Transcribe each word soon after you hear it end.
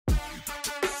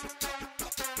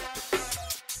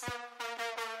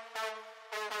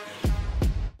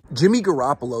Jimmy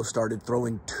Garoppolo started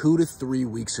throwing 2 to 3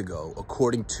 weeks ago,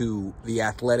 according to The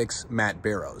Athletic's Matt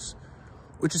Barrows,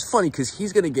 which is funny because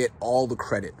he's going to get all the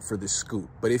credit for this scoop.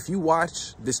 But if you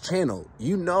watch this channel,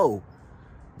 you know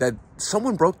that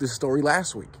someone broke this story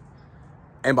last week.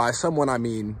 And by someone, I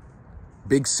mean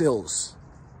Big Sills,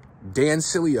 Dan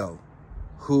Sileo,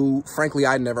 who, frankly,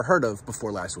 I'd never heard of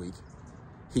before last week.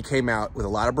 He came out with a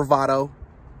lot of bravado,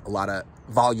 a lot of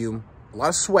volume, a lot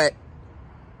of sweat,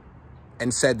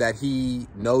 and said that he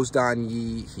knows Don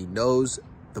Yee, he knows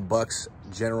the Bucs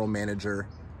general manager,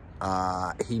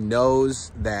 he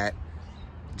knows that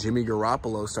Jimmy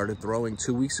Garoppolo started throwing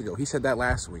 2 weeks ago. He said that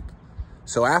last week.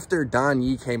 So after Don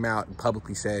Yee came out and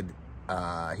publicly said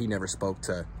he never spoke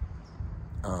to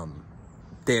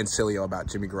Dan Sileo about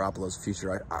Jimmy Garoppolo's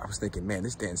future, I was thinking, man,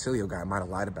 this Dan Sileo guy might have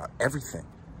lied about everything.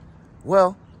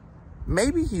 Well,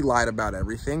 maybe he lied about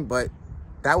everything, but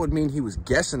that would mean he was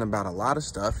guessing about a lot of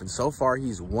stuff. And so far,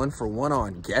 he's 1 for 1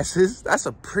 on guesses. That's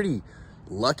a pretty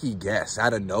lucky guess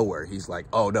out of nowhere. He's like,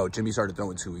 oh, no, Jimmy started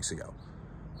throwing 2 weeks ago.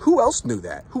 Who else knew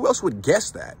that? Who else would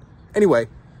guess that? Anyway,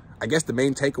 I guess the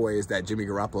main takeaway is that Jimmy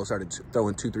Garoppolo started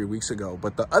throwing 2-3 weeks ago.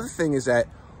 But the other thing is that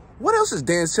what else is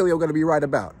Dan Sileo going to be right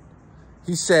about?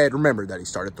 He said, remember, that he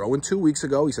started throwing 2 weeks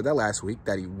ago. He said that last week,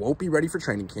 that he won't be ready for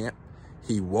training camp.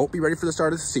 He won't be ready for the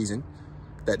start of the season.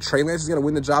 That Trey Lance is going to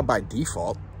win the job by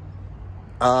default.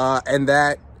 And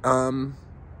that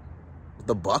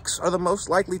the Bucs are the most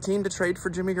likely team to trade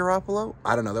for Jimmy Garoppolo.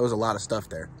 I don't know. There was a lot of stuff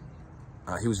there.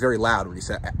 He was very loud when he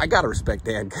said, I got to respect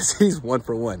Dan because he's 1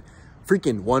 for 1.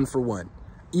 Freaking 1 for 1.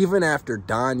 Even after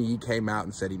Don Yee came out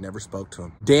and said he never spoke to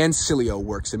him. Dan Sileo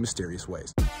works in mysterious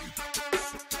ways.